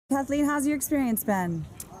Kathleen, how's your experience been?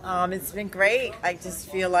 It's been great. I just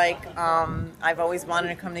feel like I've always wanted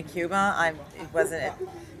to come to Cuba. It wasn't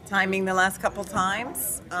timing the last couple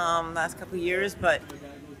times, last couple years, but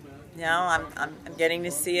I'm getting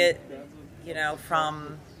to see it,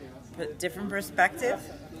 from a different perspective,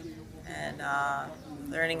 and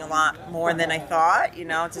learning a lot more than I thought.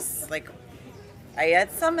 Just like I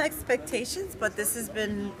had some expectations, but this has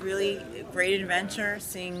been really a great adventure,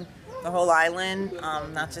 seeing the whole island,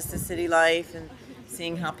 not just the city life, and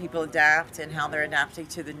seeing how people adapt and how they're adapting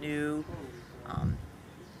to the new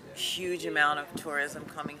huge amount of tourism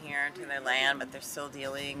coming here to their land, but they're still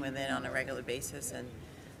dealing with it on a regular basis and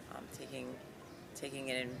taking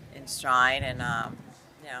it in stride. And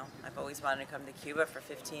I've always wanted to come to Cuba for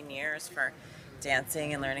 15 years for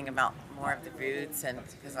dancing and learning about more of the roots, and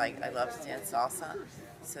because I love to dance salsa.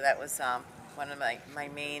 So that was one of my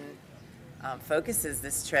main focuses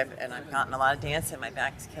this trip, and I've gotten a lot of dance and my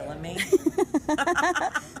back's killing me.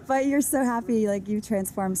 But you're so happy, like you've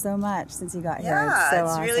transformed so much since you got here. Yeah,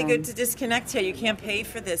 It's it's really good to disconnect here. You can't pay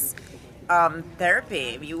for this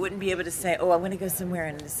therapy. You wouldn't be able to say, oh, I want to go somewhere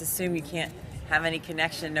and just assume you can't have any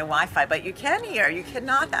connection, no Wi-Fi, but you can here. You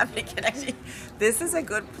cannot have any connection. This is a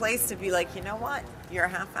good place to be like, you know what? You're a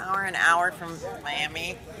half hour, an hour from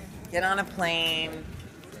Miami. Get on a plane,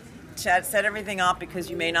 set everything up because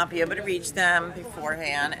you may not be able to reach them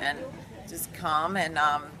beforehand, and just come and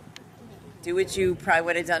do what you probably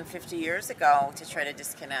would have done 50 years ago to try to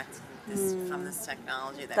disconnect from this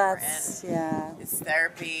technology that we're in. Yeah. It's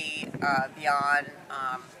therapy beyond.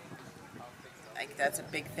 Like that's a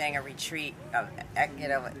big thing. A retreat,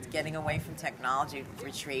 getting away from technology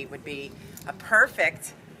retreat would be a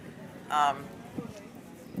perfect,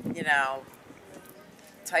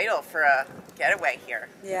 title for a getaway here.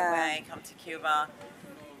 Yeah. Getaway, come to Cuba,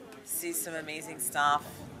 see some amazing stuff,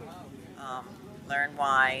 learn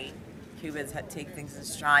why Cubans take things in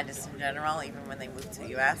stride just in general, even when they move to the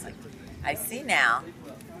U.S. Like I see now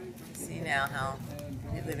how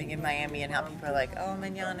living in Miami and how people are like, oh,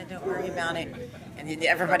 manana, don't worry about it. And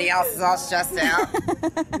everybody else is all stressed out.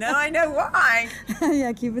 No, I know why.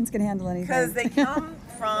 Yeah, Cubans can handle anything. Because they come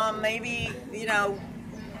from maybe,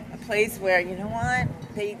 a place where, you know what,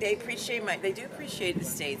 they do appreciate the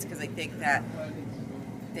States, because they think that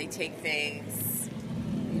they take things,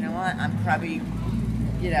 you know what, I'm probably,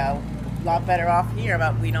 a lot better off here,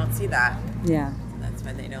 but we don't see that. Yeah. So that's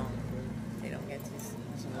why they don't get to see.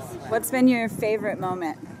 What's been your favorite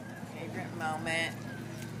moment? Favorite moment?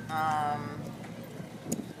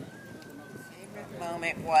 Favorite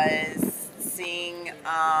moment was seeing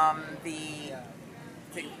the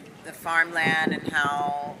farmland and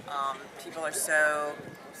how people are so,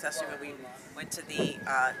 especially when we went to the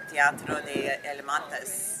Teatro de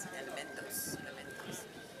Elementos.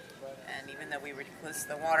 And even though we were close to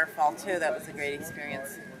the waterfall too, that was a great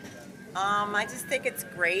experience. I just think it's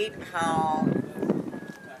great how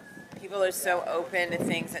people are so open to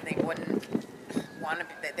things that they wouldn't want to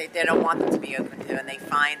be, they don't want them to be open to, and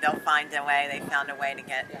they'll find a way. They found a way to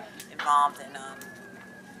get involved in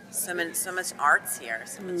so much arts here,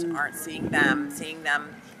 so much art. Seeing them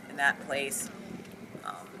in that place.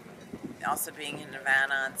 Also being in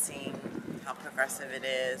Havana and seeing how progressive it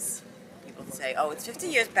is. People say, oh, it's 50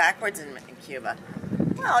 years backwards in Cuba.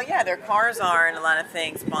 Well, yeah, their cars are and a lot of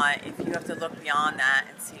things, but if you have to look beyond that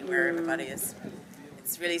and see where everybody is,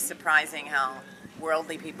 it's really surprising how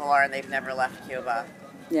worldly people are, and they've never left Cuba.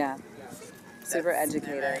 Yeah. Super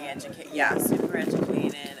educated. Very yeah, super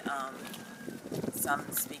educated. Some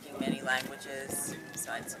speaking many languages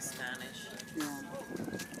besides Spanish. Yeah.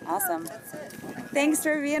 Awesome. That's it. Thanks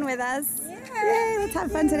for being with us. Yay, let's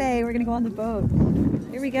have fun today. We're going to go on the boat.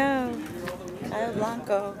 Here we go. Cayo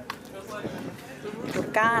Blanco.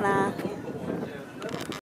 Bucana.